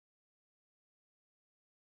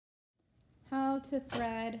how to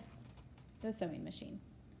thread the sewing machine.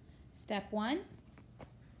 Step 1,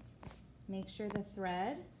 make sure the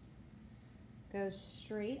thread goes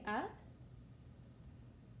straight up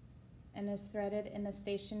and is threaded in the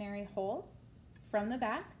stationary hole from the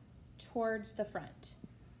back towards the front.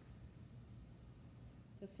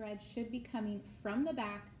 The thread should be coming from the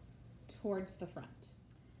back towards the front.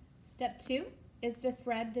 Step 2 is to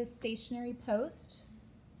thread this stationary post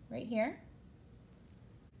right here.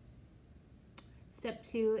 Step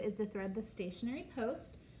 2 is to thread the stationary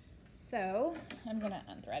post. So I'm gonna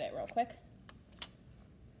unthread it real quick.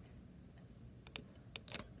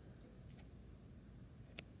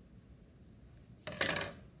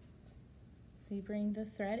 So you bring the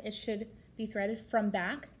thread, it should be threaded from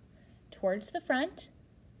back towards the front.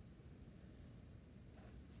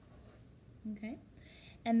 Okay,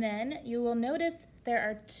 and then you will notice there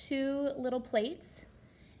are 2 little plates,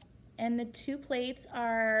 and the 2 plates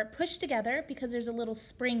are pushed together because there's a little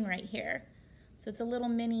spring right here. So it's a little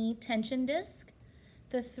mini tension disc.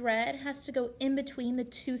 The thread has to go in between the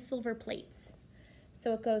 2 silver plates.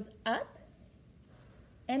 So it goes up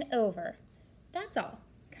and over. That's all.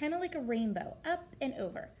 Kind of like a rainbow, up and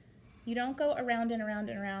over. You don't go around and around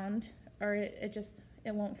and around, or it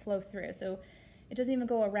won't flow through. So it doesn't even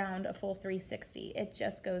go around a full 360. It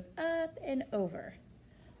just goes up and over.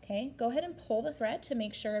 Okay, go ahead and pull the thread to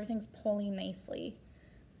make sure everything's pulling nicely.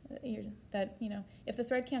 If the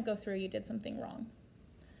thread can't go through, you did something wrong.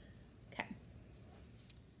 Okay.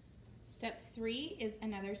 Step 3 is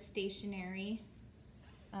another stationary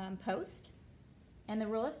post. And the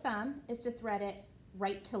rule of thumb is to thread it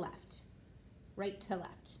right to left. Right to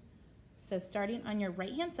left. So starting on your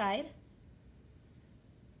right-hand side,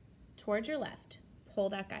 towards your left, pull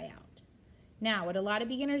that guy out. Now, what a lot of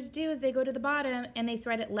beginners do is they go to the bottom and they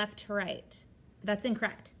thread it left to right. That's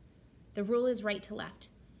incorrect. The rule is right to left.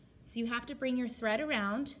 So you have to bring your thread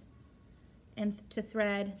around and to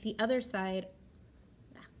thread the other side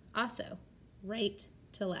also right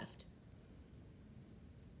to left.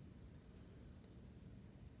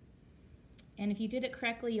 And if you did it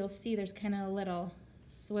correctly, you'll see there's kind of a little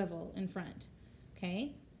swivel in front.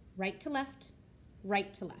 Okay, right to left,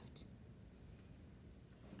 right to left.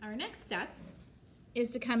 Our next step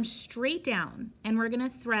is to come straight down, and we're gonna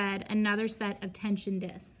thread another set of tension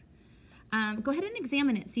discs. Go ahead and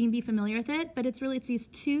examine it so you can be familiar with it, but it's these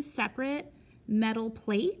 2 separate metal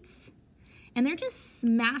plates, and they're just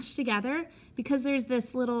smashed together because there's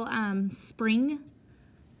this little spring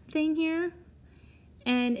thing here.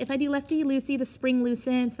 And if I do lefty-loosey, the spring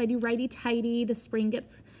loosens. If I do righty-tighty, the spring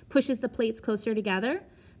pushes the plates closer together.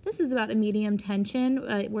 This is about a medium tension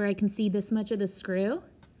where I can see this much of the screw.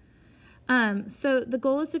 So the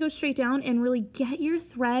goal is to go straight down and really get your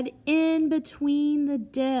thread in between the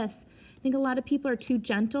discs. I think a lot of people are too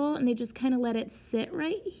gentle and they just kind of let it sit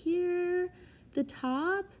right here, the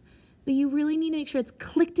top, but you really need to make sure it's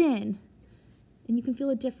clicked in and you can feel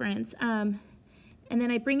a difference. And then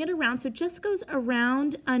I bring it around, so it just goes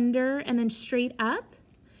around, under, and then straight up.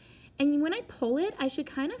 And when I pull it, I should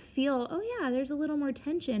kind of feel, oh yeah, there's a little more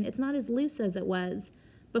tension. It's not as loose as it was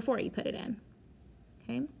before you put it in,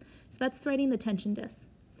 okay? So that's threading the tension disc.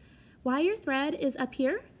 While your thread is up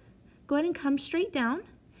here, go ahead and come straight down,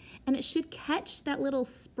 and it should catch that little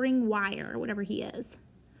spring wire, or whatever he is,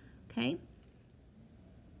 okay?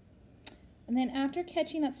 And then after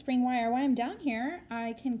catching that spring wire, while I'm down here,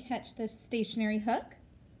 I can catch this stationary hook,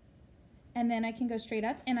 and then I can go straight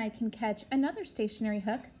up and I can catch another stationary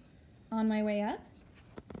hook on my way up.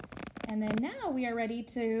 And then now we are ready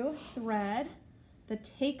to thread the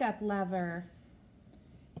take-up lever.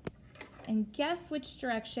 And guess which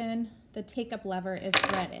direction the take-up lever is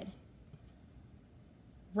threaded?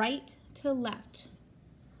 Right to left.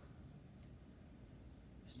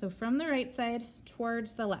 So from the right side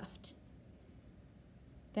towards the left.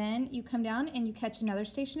 Then you come down and you catch another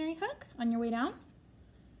stationary hook on your way down.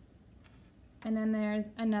 And then there's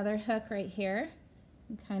another hook right here.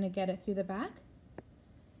 You kind of get it through the back.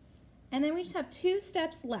 And then we just have 2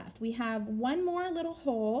 steps left. We have one more little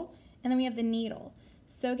hole, and then we have the needle.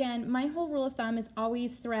 So again, my whole rule of thumb is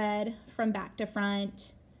always thread from back to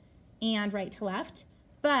front and right to left.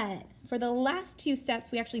 But for the last 2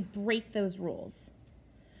 steps, we actually break those rules.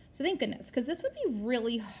 So thank goodness, because this would be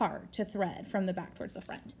really hard to thread from the back towards the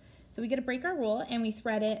front. So we get to break our rule and we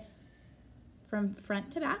thread it from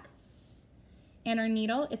front to back. And our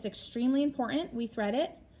needle, it's extremely important, we thread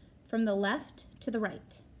it from the left to the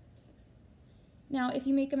right. Now, if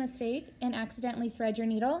you make a mistake and accidentally thread your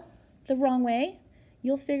needle the wrong way,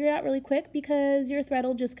 you'll figure it out really quick because your thread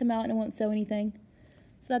will just come out and it won't sew anything.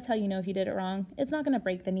 So that's how you know if you did it wrong. It's not gonna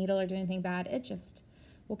break the needle or do anything bad, it just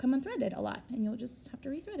will come unthreaded a lot, and you'll just have to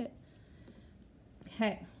rethread it.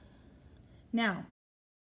 Okay, now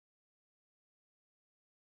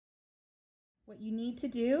what you need to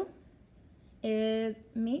do is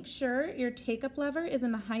make sure your take-up lever is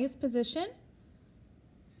in the highest position.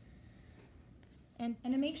 And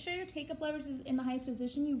to make sure your take-up lever is in the highest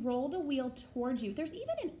position, you roll the wheel towards you. There's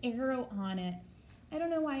even an arrow on it. I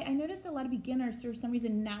don't know why. I noticed a lot of beginners, for some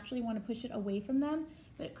reason, naturally want to push it away from them,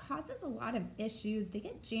 but it causes a lot of issues. They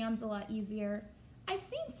get jams a lot easier. I've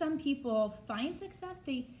seen some people find success.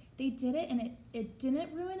 They did it and it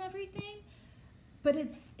didn't ruin everything, but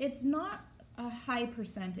it's not a high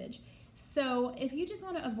percentage. So if you just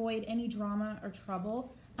want to avoid any drama or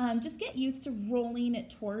trouble, just get used to rolling it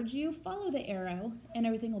towards you. Follow the arrow and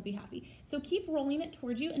everything will be happy. So keep rolling it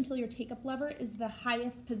towards you until your take-up lever is the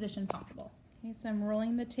highest position possible. Okay, so I'm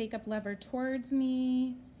rolling the take-up lever towards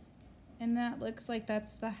me, and that looks like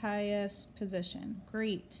that's the highest position.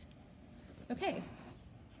 Great. Okay.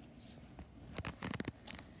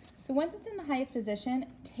 So once it's in the highest position,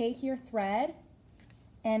 take your thread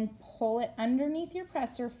and pull it underneath your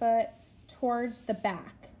presser foot towards the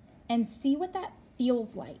back and see what that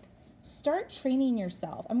feels like. Start training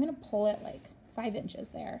yourself. I'm gonna pull it like 5 inches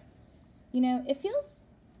there. You know, it feels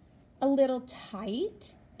a little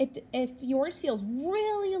tight. If yours feels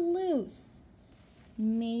really loose,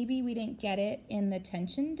 maybe we didn't get it in the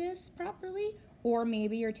tension disc properly, or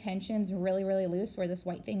maybe your tension's really, really loose where this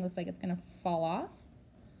white thing looks like it's gonna fall off.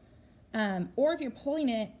 Or if you're pulling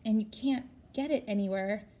it and you can't get it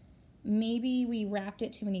anywhere, maybe we wrapped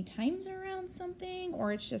it too many times around something,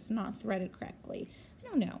 or it's just not threaded correctly. I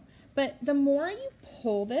don't know. But the more you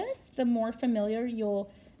pull this, the more familiar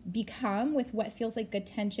you'll become with what feels like good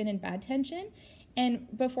tension and bad tension. And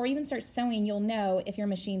before you even start sewing, you'll know if your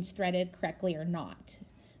machine's threaded correctly or not,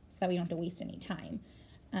 so that we don't have to waste any time.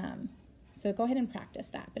 So go ahead and practice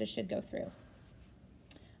that, but it should go through.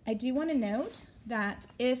 I do want to note that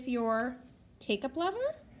if your take-up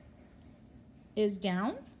lever is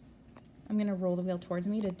down, I'm going to roll the wheel towards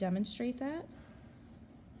me to demonstrate that.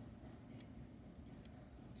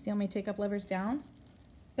 See how my take-up lever's down?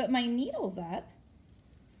 But my needle's up.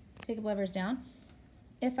 Take-up lever's down.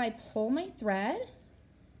 If I pull my thread,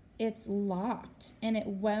 it's locked and it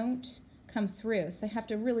won't come through. So I have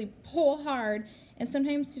to really pull hard. And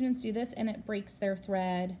sometimes students do this and it breaks their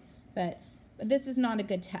thread, but this is not a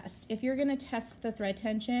good test. If you're going to test the thread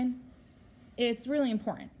tension, it's really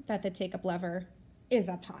important that the take-up lever is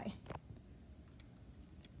up high.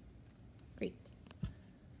 Great.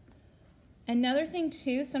 Another thing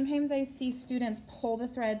too, sometimes I see students pull the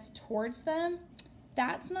threads towards them.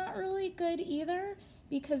 That's not really good either,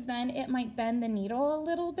 because then it might bend the needle a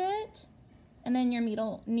little bit, and then your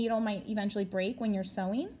needle might eventually break when you're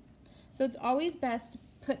sewing. So it's always best to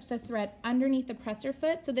put the thread underneath the presser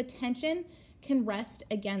foot so the tension can rest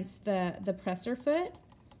against the presser foot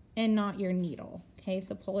and not your needle. Okay,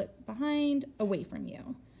 so pull it behind, away from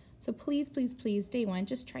you. So please, please, please, day one,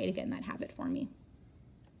 just try to get in that habit for me.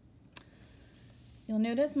 You'll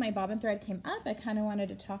notice my bobbin thread came up. I kind of wanted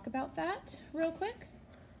to talk about that real quick.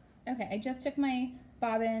 Okay, I just took my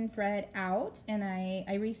bobbin thread out and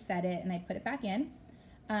I reset it and I put it back in.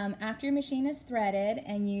 After your machine is threaded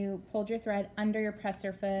and you pulled your thread under your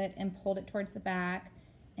presser foot and pulled it towards the back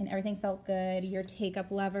and everything felt good, your take-up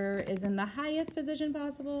lever is in the highest position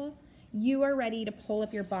possible, you are ready to pull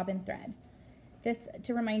up your bobbin thread. This,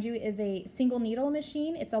 to remind you, is a single needle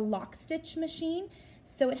machine. It's a lock stitch machine,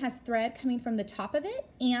 so it has thread coming from the top of it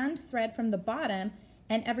and thread from the bottom,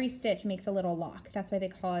 and every stitch makes a little lock. That's why they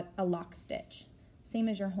call it a lock stitch. Same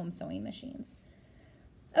as your home sewing machines.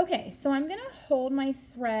 Okay, so I'm gonna hold my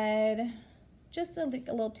thread, just a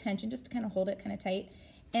little tension, just to kind of hold it kind of tight.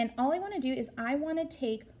 And all I wanna do is I wanna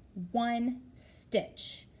take one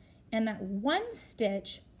stitch. And that one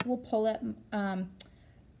stitch will pull up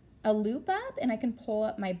a loop up, and I can pull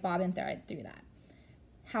up my bobbin thread through that.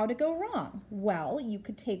 How to go wrong? Well, you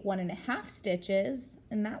could take 1.5 stitches,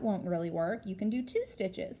 and that won't really work. You can do 2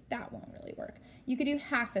 stitches. That won't really work. You could do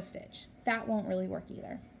half a stitch. That won't really work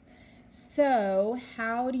either. So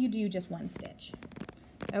how do you do just 1 stitch?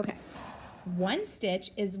 Okay, 1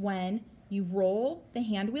 stitch is when you roll the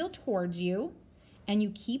hand wheel towards you and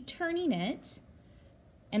you keep turning it,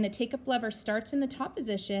 and the take-up lever starts in the top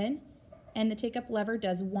position, and the take-up lever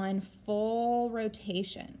does 1 full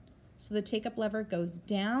rotation. So the take-up lever goes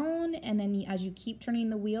down, and then as you keep turning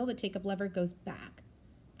the wheel, the take-up lever goes back.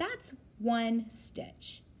 That's 1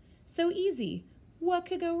 stitch. So easy. What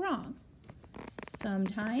could go wrong?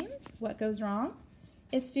 Sometimes what goes wrong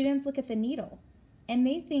is students look at the needle and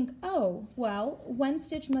they think, oh, well, 1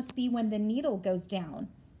 stitch must be when the needle goes down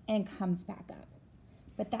and comes back up.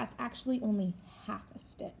 but that's actually only half a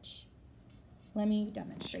stitch. Let me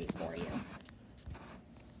demonstrate for you.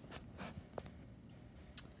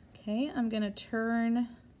 Okay, I'm gonna turn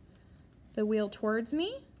the wheel towards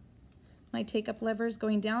me. My take-up lever is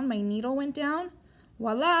going down, my needle went down,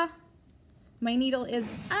 voila! My needle is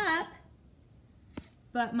up,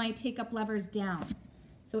 but my take-up lever is down.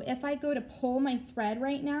 So if I go to pull my thread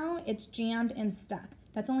right now, it's jammed and stuck.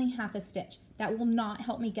 That's only half a stitch. That will not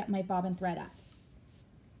help me get my bobbin thread up.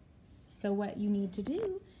 So what you need to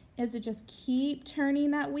do is to just keep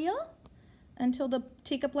turning that wheel until the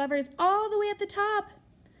take-up lever is all the way at the top.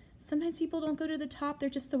 Sometimes people don't go to the top, they're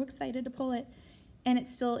just so excited to pull it, and it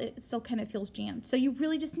still kind of feels jammed. So you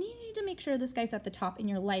really just need to make sure this guy's at the top and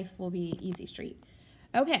your life will be easy street.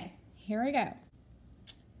 Okay, here we go.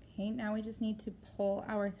 Okay, now we just need to pull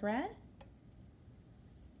our thread.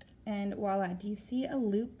 And voila, do you see a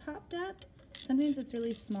loop popped up? Sometimes it's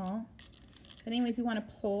really small. But anyways, we want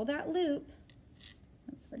to pull that loop.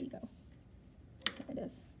 Oops, where'd he go? There it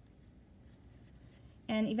is.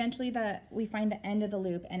 And eventually we find the end of the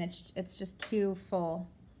loop, and it's just 2 full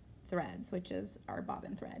threads, which is our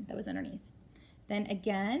bobbin thread that was underneath. Then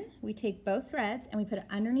again, we take both threads and we put it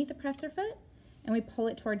underneath the presser foot and we pull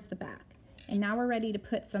it towards the back. And now we're ready to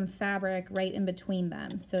put some fabric right in between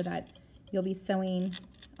them so that you'll be sewing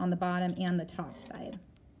on the bottom and the top side.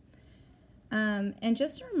 And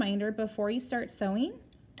just a reminder, before you start sewing,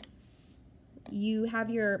 you have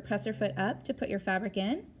your presser foot up to put your fabric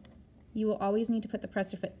in. You will always need to put the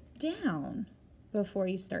presser foot down before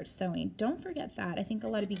you start sewing. Don't forget that. I think a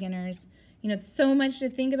lot of beginners, it's so much to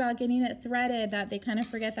think about getting it threaded that they kind of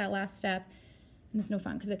forget that last step. And it's no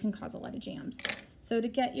fun because it can cause a lot of jams. So to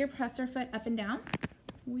get your presser foot up and down,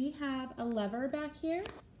 we have a lever back here.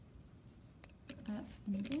 Up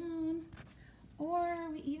and down. Or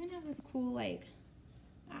we even have this cool, where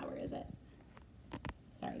is it?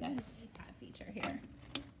 Sorry guys, that feature here.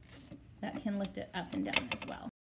 That can lift it up and down as well.